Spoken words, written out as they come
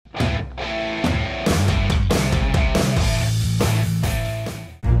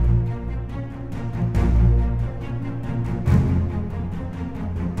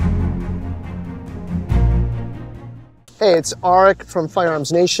Hey, it's Arik from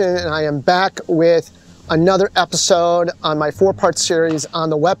Firearms Nation, and I am back with another episode on my four-part series on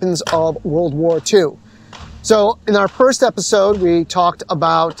the weapons of World War II. So in our first episode, we talked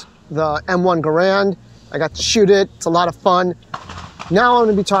about the M1 Garand. I got to shoot it. It's a lot of fun. Now I'm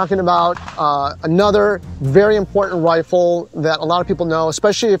going to be talking about another very important rifle that a lot of people know,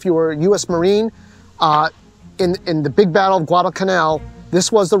 especially if you were a U.S. Marine. In the big battle of Guadalcanal,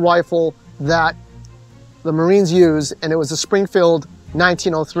 this was the rifle that the Marines used, and it was the Springfield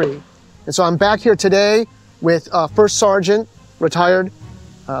 1903. And so I'm back here today with First Sergeant, retired,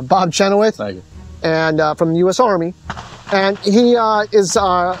 Bob Chenoweth, Thank you. And from the U.S. Army. And he is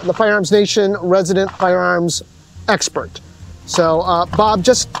the Firearms Nation resident firearms expert. So Bob,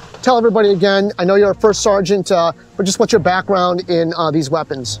 just tell everybody again, I know you're a First Sergeant, but just what's your background in these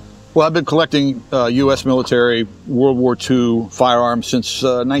weapons? Well, I've been collecting U.S. military World War II firearms since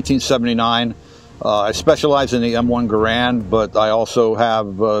 1979. I specialize in the M1 Garand, but I also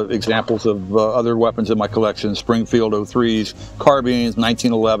have examples of other weapons in my collection: Springfield 03s, carbines,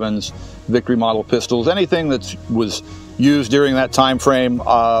 1911s, Victory model pistols. Anything that was used during that time frame,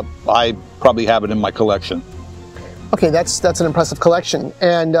 I probably have it in my collection. Okay, that's an impressive collection.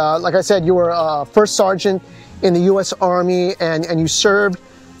 And like I said, you were a First Sergeant in the U.S. Army, and you served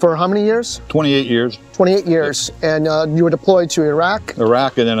for how many years? 28 years. 28 years. And you were deployed to Iraq?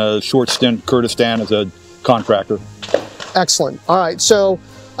 Iraq, and then a short stint Kurdistan as a contractor. Excellent. All right, so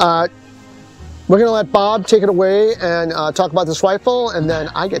we're going to let Bob take it away and talk about this rifle, and then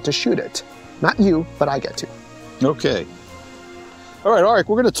I get to shoot it. Not you, but I get to. Okay. All right, Arik,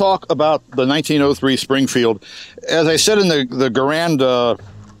 we're going to talk about the 1903 Springfield. As I said in the Garand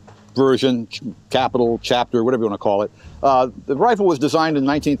version, capital, chapter, whatever you want to call it, the rifle was designed in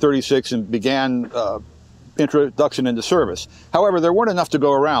 1936 and began introduction into service. However, there weren't enough to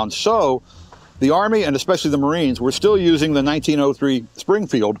go around, so the Army, and especially the Marines, were still using the 1903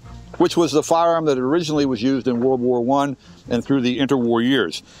 Springfield, which was the firearm that originally was used in World War I and through the interwar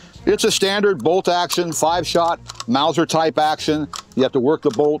years. It's a standard bolt action, 5-shot, Mauser type action. You have to work the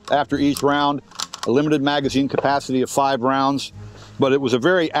bolt after each round, a limited magazine capacity of 5 rounds. But it was a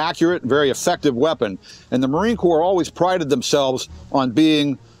very accurate, very effective weapon. And the Marine Corps always prided themselves on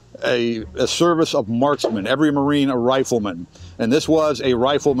being a service of marksmen, every Marine a rifleman. And this was a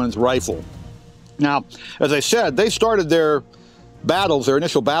rifleman's rifle. Now, as I said, they started their battles, their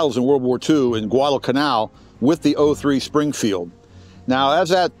initial battles in World War II in Guadalcanal with the 03 Springfield. Now, as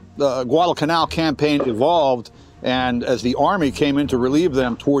that Guadalcanal campaign evolved, and as the Army came in to relieve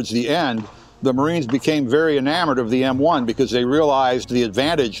them towards the end, the Marines became very enamored of the M1 because they realized the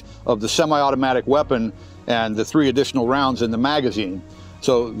advantage of the semi-automatic weapon and the 3 additional rounds in the magazine.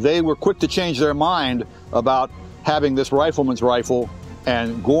 So they were quick to change their mind about having this rifleman's rifle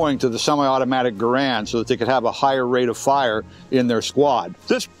and going to the semi-automatic Garand so that they could have a higher rate of fire in their squad.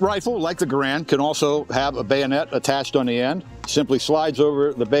 This rifle, like the Garand, can also have a bayonet attached on the end. Simply slides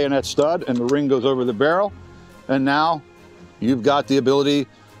over the bayonet stud and the ring goes over the barrel. And now you've got the ability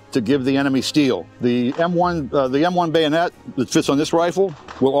to give the enemy steel. The M1 bayonet that fits on this rifle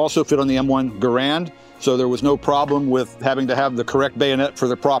will also fit on the M1 Garand, so there was no problem with having to have the correct bayonet for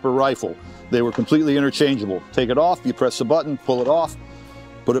the proper rifle. They were completely interchangeable. Take it off, you press the button, pull it off,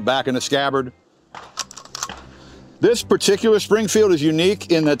 put it back in the scabbard. This particular Springfield is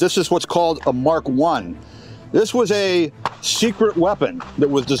unique in that this is what's called a Mark I. This was a secret weapon that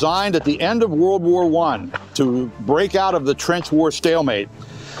was designed at the end of World War I to break out of the trench war stalemate.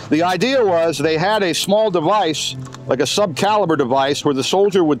 The idea was they had a small device, like a subcaliber device, where the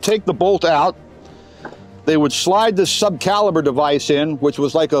soldier would take the bolt out, they would slide this subcaliber device in, which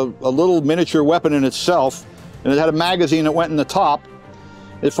was like a little miniature weapon in itself, and it had a magazine that went in the top.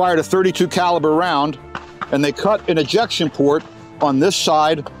 It fired a .32 caliber round, and they cut an ejection port on this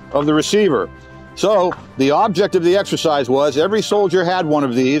side of the receiver. So the object of the exercise was every soldier had one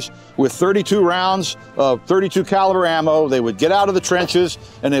of these with 32 rounds of .32 caliber ammo. They would get out of the trenches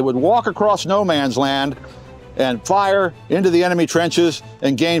and they would walk across no man's land and fire into the enemy trenches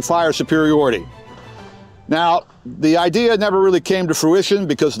and gain fire superiority. Now, the idea never really came to fruition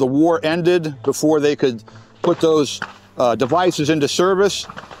because the war ended before they could put those devices into service.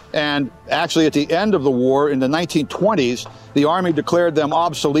 And actually at the end of the war in the 1920s, the Army declared them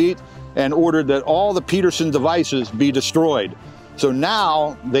obsolete and ordered that all the Peterson devices be destroyed. So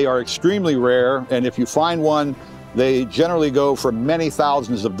now they are extremely rare, and if you find one, they generally go for many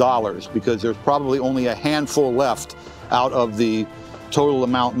thousands of dollars because there's probably only a handful left out of the total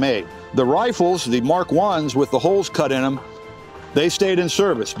amount made. The rifles, the Mark Is with the holes cut in them, they stayed in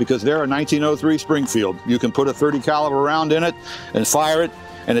service because they're a 1903 Springfield. You can put a .30 caliber round in it and fire it,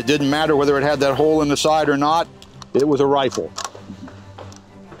 and it didn't matter whether it had that hole in the side or not. It was a rifle.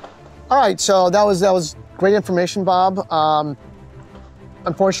 All right, so that was great information, Bob.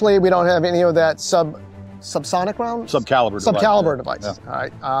 Unfortunately, we don't have any of that subsonic rounds? Subcaliber device. Yeah. All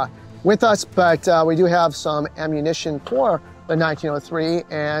right, with us, but we do have some ammunition for the 1903,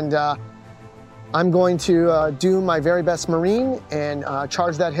 and I'm going to do my very best Marine and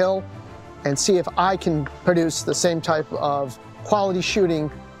charge that hill and see if I can produce the same type of quality shooting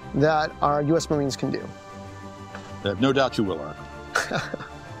that our U.S. Marines can do. I have no doubt you will, Eric.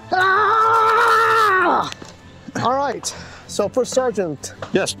 Ah! All right, so First Sergeant.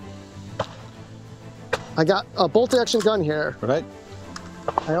 Yes. I got a bolt-action gun here. Right.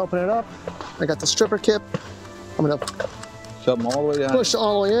 I open it up. I got the stripper kit. I'm gonna shove them all the way down. Push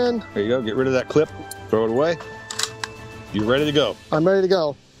all the way in. There you go. Get rid of that clip. Throw it away. You're ready to go. I'm ready to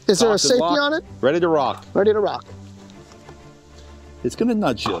go. Is there a safety on it? Ready to rock. Ready to rock. It's gonna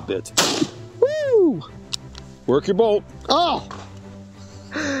nudge you a bit. Woo! Work your bolt. Oh!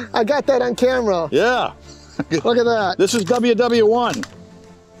 I got that on camera. Yeah. Look at that. This is WW1.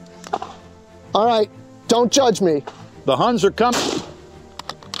 All right. Don't judge me. The Huns are coming.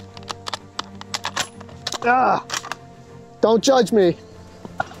 Ah! Don't judge me.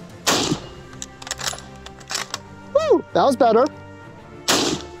 Woo! That was better.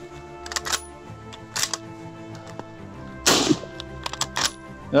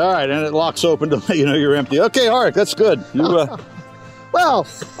 All right, and it locks open to let you know you're empty. Okay, Art, that's good. You, well,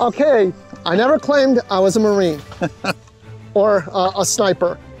 okay. I never claimed I was a Marine or a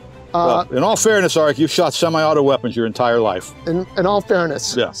sniper. Well, in all fairness, Art, you've shot semi-auto weapons your entire life. In all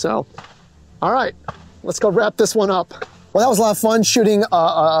fairness. Yeah. So, all right, let's go wrap this one up. Well, that was a lot of fun shooting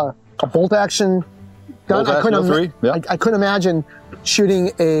a bolt-action gun. I couldn't imagine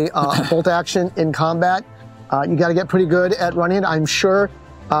shooting a bolt-action in combat. You got to get pretty good at running it. I'm sure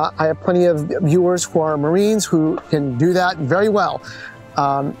I have plenty of viewers who are Marines who can do that very well.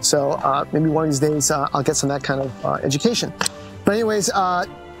 So maybe one of these days I'll get some of that kind of education. But anyways,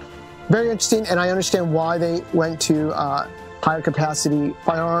 very interesting, and I understand why they went to higher capacity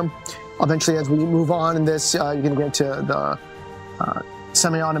firearm. Eventually, as we move on in this, you're going to get to the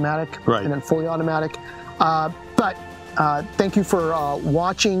semi-automatic and then fully automatic. But thank you for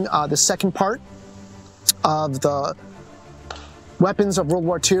watching the second part of the weapons of World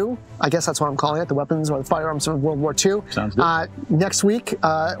War II. I guess that's what I'm calling it, the weapons or the firearms of World War II. Sounds good.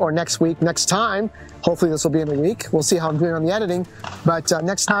 Next time, hopefully this will be in a week. We'll see how I'm doing on the editing. But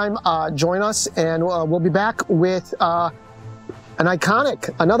next time, join us, and we'll be back with another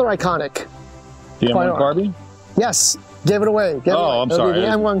iconic the M1 carbine? Yes, give it away. I'm sorry. The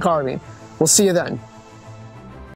M1 carbine. We'll see you then.